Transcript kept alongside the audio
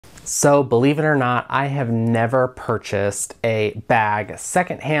So believe it or not, I have never purchased a bag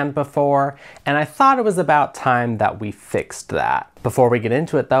secondhand before, and I thought it was about time that we fixed that. Before we get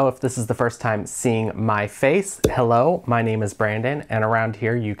into it though, if this is the first time seeing my face, hello, my name is Brandon, and around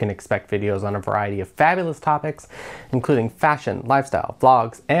here you can expect videos on a variety of fabulous topics, including fashion, lifestyle,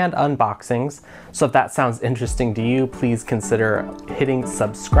 vlogs, and unboxings. So if that sounds interesting to you, please consider hitting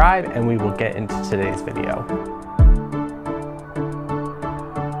subscribe and we will get into today's video.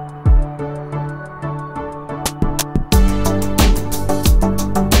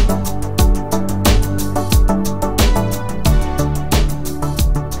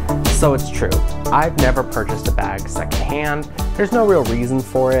 So it's true, I've never purchased a bag secondhand. There's no real reason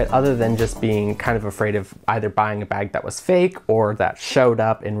for it other than just being kind of afraid of either buying a bag that was fake or that showed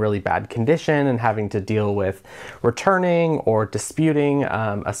up in really bad condition and having to deal with returning or disputing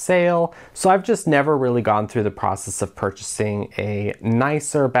a sale. So I've just never really gone through the process of purchasing a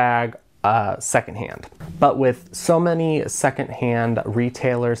nicer bag secondhand. But with so many secondhand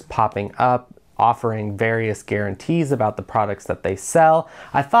retailers popping up, offering various guarantees about the products that they sell,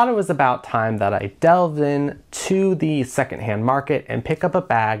 I thought it was about time that I delved into the secondhand market and pick up a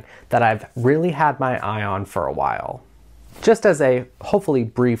bag that I've really had my eye on for a while. Just as a hopefully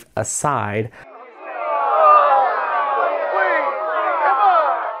brief aside,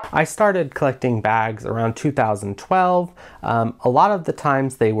 I started collecting bags around 2012. A lot of the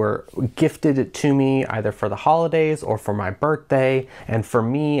times they were gifted to me either for the holidays or for my birthday. And for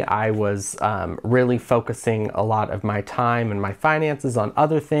me, I was really focusing a lot of my time and my finances on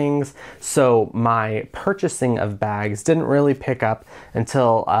other things. So my purchasing of bags didn't really pick up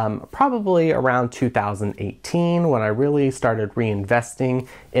until probably around 2018 when I really started reinvesting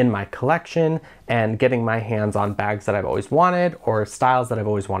in my collection and getting my hands on bags that I've always wanted or styles that I've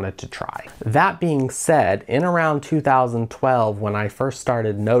always wanted to try. That being said, in around 2012, when I first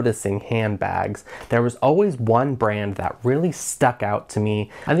started noticing handbags, there was always one brand that really stuck out to me.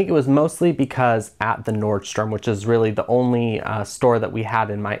 I think it was mostly because at the Nordstrom, which is really the only store that we had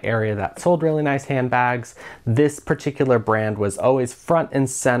in my area that sold really nice handbags, this particular brand was always front and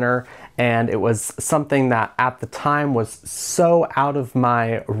center. And it was something that at the time was so out of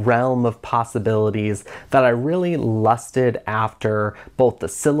my realm of possibilities that I really lusted after both the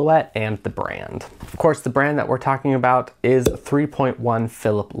silhouette and the brand. Of course, the brand that we're talking about is 3.1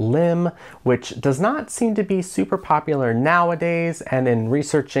 Phillip Lim, which does not seem to be super popular nowadays. And in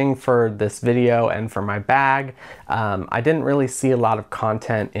researching for this video and for my bag, I didn't really see a lot of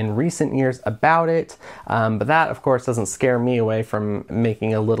content in recent years about it. But that, of course, doesn't scare me away from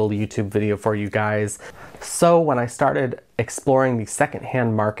making a little YouTube video for you guys. So when I started exploring the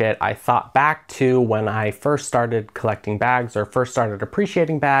secondhand market, I thought back to when I first started collecting bags or first started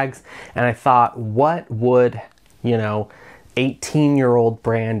appreciating bags, and I thought, what would, 18-year-old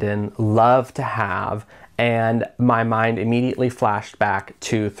Brandon love to have? And my mind immediately flashed back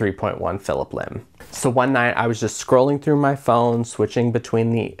to 3.1 Phillip Lim. So one night I was just scrolling through my phone, switching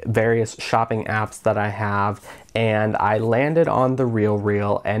between the various shopping apps that I have, and I landed on the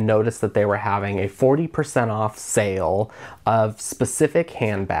Revel and noticed that they were having a 40% off sale of specific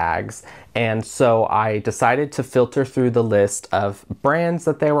handbags. And so I decided to filter through the list of brands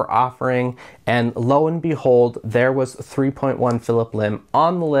that they were offering, and lo and behold, there was 3.1 Phillip Lim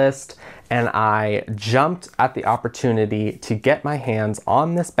on the list, and I jumped at the opportunity to get my hands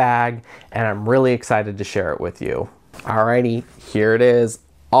on this bag, and I'm really excited to share it with you. Alrighty, here it is,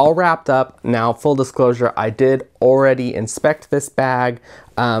 all wrapped up. Now, full disclosure, I did already inspect this bag,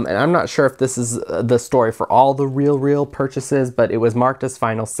 and I'm not sure if this is the story for all the Revel purchases, but it was marked as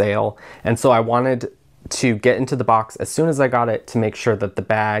final sale, and so I wanted to get into the box as soon as I got it to make sure that the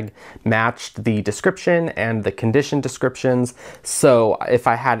bag matched the description and the condition descriptions. So if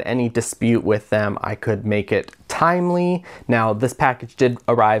I had any dispute with them, I could make it timely. Now, this package did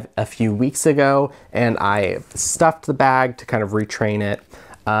arrive a few weeks ago, and I stuffed the bag to kind of retrain it.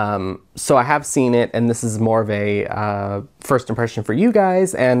 So I have seen it, and this is more of a first impression for you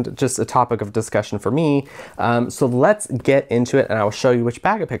guys and just a topic of discussion for me. So let's get into it, and I will show you which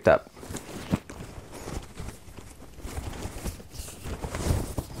bag I picked up.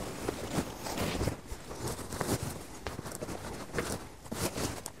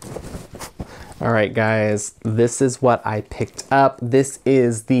 All right, guys, this is what I picked up. This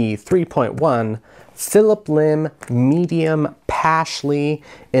is the 3.1 Phillip Lim Medium Pashli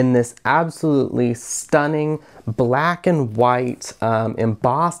in this absolutely stunning black and white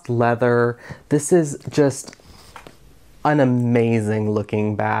embossed leather. This is just an amazing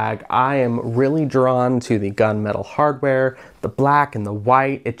looking bag. I am really drawn to the gunmetal hardware, the black and the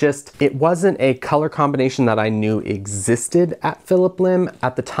white. It wasn't a color combination that I knew existed at Phillip Lim.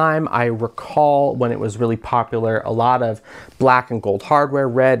 At the time, I recall when it was really popular, a lot of black and gold hardware,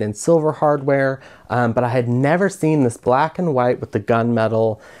 red and silver hardware, but I had never seen this black and white with the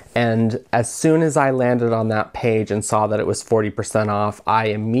gunmetal. And as soon as I landed on that page and saw that it was 40% off, I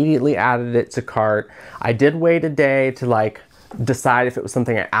immediately added it to cart. I did wait a day to like decide if it was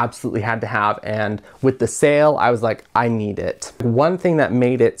something I absolutely had to have, and with the sale, I was like, I need it. One thing that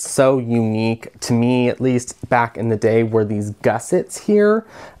made it so unique, to me at least back in the day, were these gussets here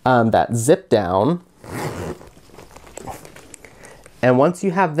that zip down. And once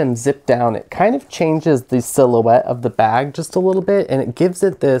you have them zipped down, it kind of changes the silhouette of the bag just a little bit, and it gives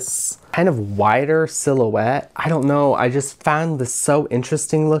it this kind of wider silhouette. I don't know, I just found this so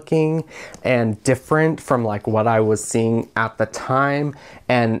interesting looking and different from like what I was seeing at the time.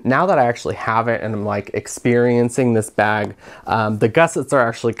 And now that I actually have it and I'm like experiencing this bag, the gussets are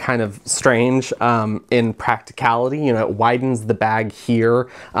actually kind of strange in practicality. You know, it widens the bag here,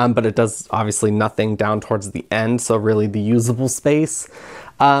 but it does obviously nothing down towards the end. So really the usable space.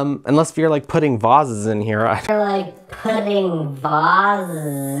 Unless you're like putting vases in here. I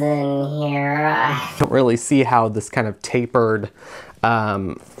don't really see how this kind of tapered,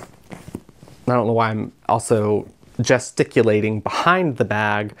 I don't know why I'm also gesticulating behind the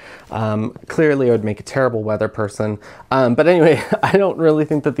bag. Clearly I would make a terrible weather person. But anyway, I don't really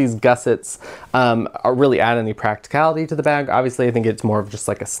think that these gussets really add any practicality to the bag. Obviously, I think it's more of just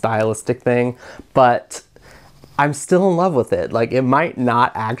like a stylistic thing, but I'm still in love with it. Like, it might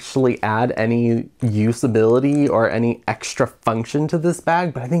not actually add any usability or any extra function to this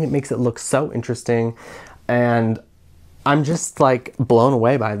bag, but I think it makes it look so interesting. And I'm just like blown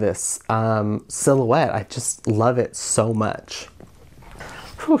away by this silhouette. I just love it so much.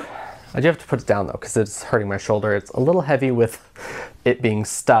 Whew. I do have to put it down though, because it's hurting my shoulder. It's a little heavy with it being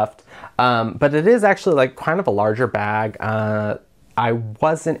stuffed, but it is actually like kind of a larger bag. I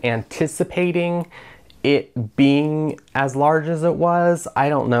wasn't anticipating it being as large as it was. I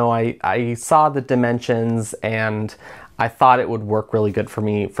don't know, I saw the dimensions and I thought it would work really good for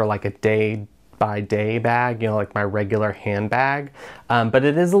me for like a day by day bag, you know, like my regular handbag. But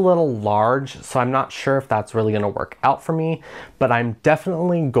it is a little large, so I'm not sure if that's really gonna work out for me, but I'm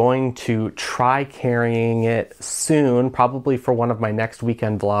definitely going to try carrying it soon. Probably for one of my next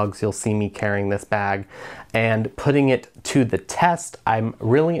weekend vlogs, you'll see me carrying this bag and putting it to the test. I'm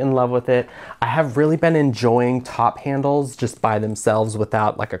really in love with it. I have really been enjoying top handles just by themselves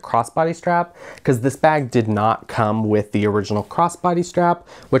without like a crossbody strap, because this bag did not come with the original crossbody strap,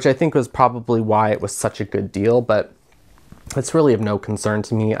 which I think was probably why it was such a good deal, but it's really of no concern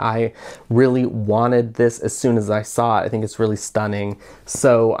to me. I really wanted this as soon as I saw it. I think it's really stunning.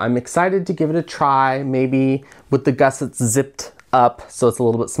 So I'm excited to give it a try, maybe with the gussets zipped up so it's a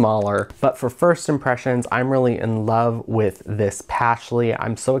little bit smaller. But for first impressions, I'm really in love with this Pashli.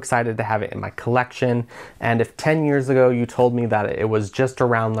 I'm so excited to have it in my collection. And if 10 years ago you told me that it was just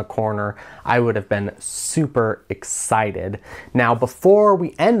around the corner, I would have been super excited. Now, before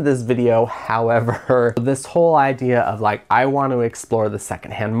we end this video, however, this whole idea of like, I want to explore the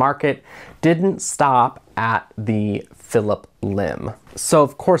secondhand market didn't stop at the Phillip Lim. So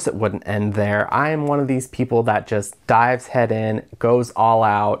of course it wouldn't end there. I am one of these people that just dives head in, goes all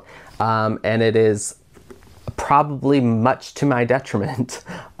out, and it is probably much to my detriment.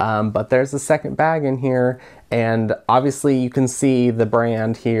 But there's a second bag in here, and obviously you can see the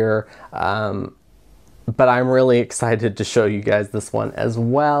brand here. But I'm really excited to show you guys this one as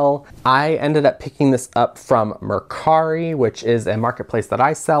well. I ended up picking this up from Mercari, which is a marketplace that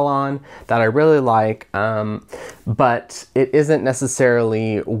I sell on that I really like, but it isn't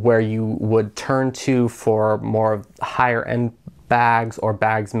necessarily where you would turn to for more higher end bags, or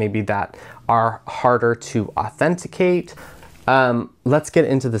bags maybe that are harder to authenticate. Let's get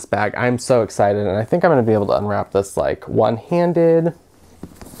into this bag. I'm so excited, and I think I'm gonna be able to unwrap this like one-handed.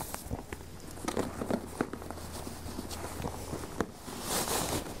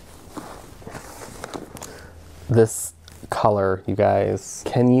 This color, you guys,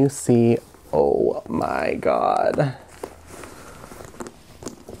 can you see? Oh my God.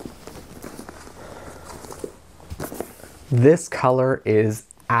 This color is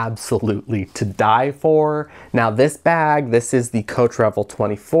absolutely to die for. Now this bag, this is the Coach Revel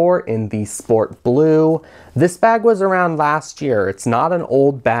 24 in the sport blue. This bag was around last year. It's not an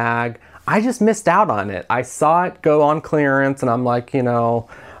old bag. I just missed out on it. I saw it go on clearance and I'm like, you know,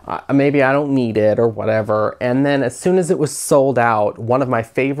 maybe I don't need it or whatever. And then as soon as it was sold out, one of my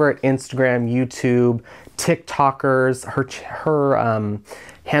favorite Instagram, YouTube, TikTokers, her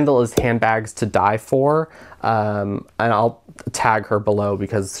handle is handbags to die for. And I'll tag her below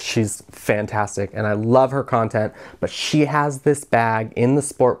because she's fantastic and I love her content. But she has this bag in the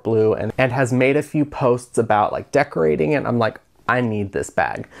sport blue and has made a few posts about like decorating it. I'm like, I need this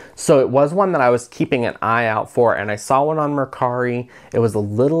bag. So it was one that I was keeping an eye out for, and I saw one on Mercari. It was a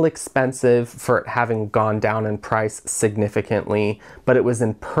little expensive for it having gone down in price significantly, but it was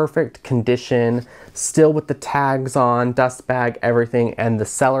in perfect condition, still with the tags on, dust bag, everything, and the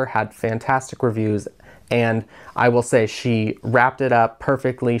seller had fantastic reviews. And I will say she wrapped it up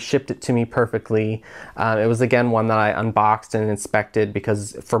perfectly, shipped it to me perfectly. It was again one that I unboxed and inspected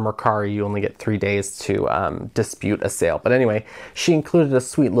because for Mercari you only get 3 days to dispute a sale. But anyway, she included a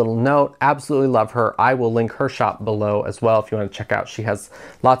sweet little note. Absolutely love her. I will link her shop below as well if you want to check out. She has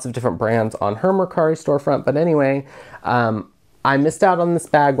lots of different brands on her Mercari storefront. But anyway, I missed out on this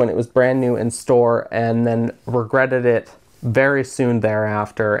bag when it was brand new in store and then regretted it very soon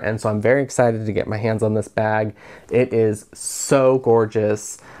thereafter, and so I'm very excited to get my hands on this bag. It is so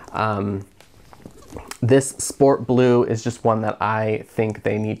gorgeous. This sport blue is just one that I think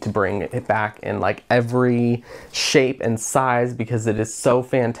they need to bring it back in like every shape and size because it is so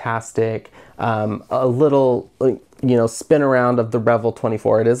fantastic. A little, you know, spin around of the Revel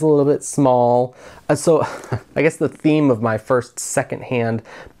 24. It is a little bit small. So I guess the theme of my first secondhand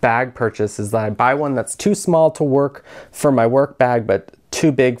bag purchase is that I buy one that's too small to work for my work bag, but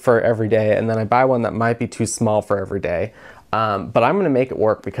too big for every day. And then I buy one that might be too small for every day. But I'm gonna make it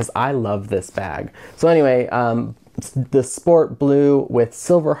work because I love this bag. So anyway, the sport blue with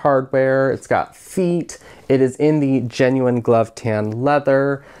silver hardware. It's got feet. It is in the genuine glove tan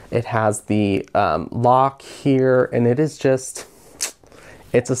leather. It has the lock here, and it is just,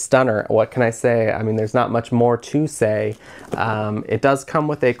 it's a stunner. What can I say? I mean, there's not much more to say. It does come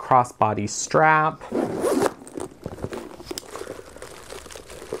with a crossbody strap,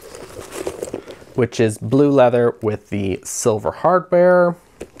 which is blue leather with the silver hardware.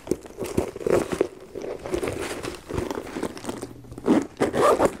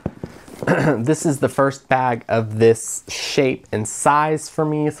 This is the first bag of this shape and size for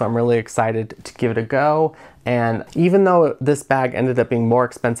me, so I'm really excited to give it a go. And even though this bag ended up being more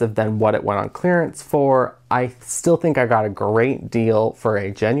expensive than what it went on clearance for, I still think I got a great deal for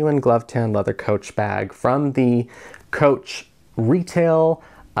a genuine glove tan leather Coach bag from the Coach retail.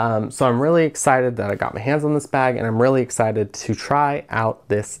 So I'm really excited that I got my hands on this bag, and I'm really excited to try out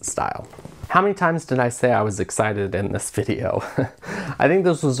this style. How many times did I say I was excited in this video? I think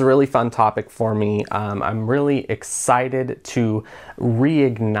this was a really fun topic for me. I'm really excited to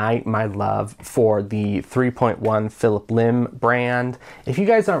reignite my love for the 3.1 Phillip Lim brand. If you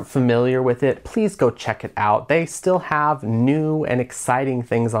guys aren't familiar with it, please go check it out. They still have new and exciting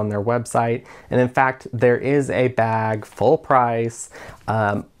things on their website. And in fact, there is a bag full price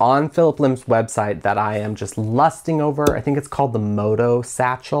on Phillip Lim's website that I am just lusting over. I think it's called the Moto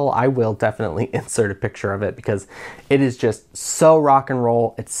Satchel. I will definitely insert a picture of it because it is just so rock and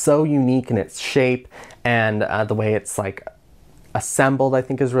roll. It's so unique in its shape, and the way it's like assembled I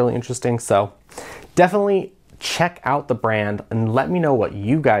think is really interesting. So definitely check out the brand and let me know what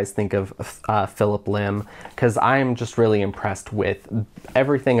you guys think of Phillip Lim, because I am just really impressed with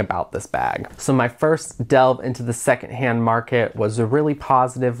everything about this bag. So my first delve into the secondhand market was a really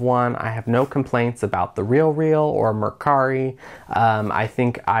positive one. I have no complaints about the RealReal or Mercari. I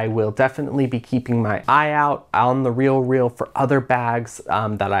think I will definitely be keeping my eye out on the RealReal for other bags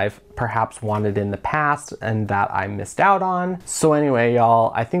that I've perhaps wanted in the past and that I missed out on. So anyway,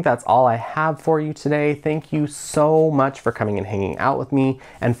 y'all, I think that's all I have for you today. Thank you so much for coming and hanging out with me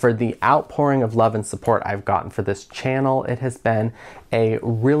and for the outpouring of love and support I've gotten for this channel. It has been a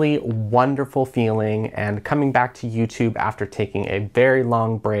really wonderful feeling, and coming back to YouTube after taking a very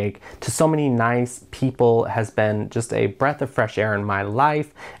long break to so many nice people has been just a breath of fresh air in my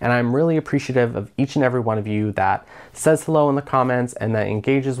life, and I'm really appreciative of each and every one of you that says hello in the comments and that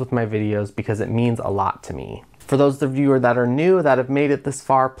engages with my videos, because it means a lot to me. For those of you that are new, that have made it this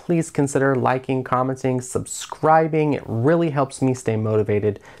far, please consider liking, commenting, subscribing. It really helps me stay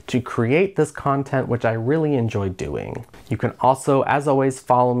motivated to create this content, which I really enjoy doing. You can also, as always,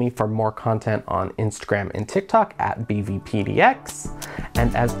 follow me for more content on Instagram and TikTok at BVPDX.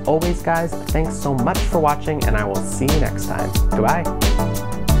 And as always, guys, thanks so much for watching, and I will see you next time. Goodbye.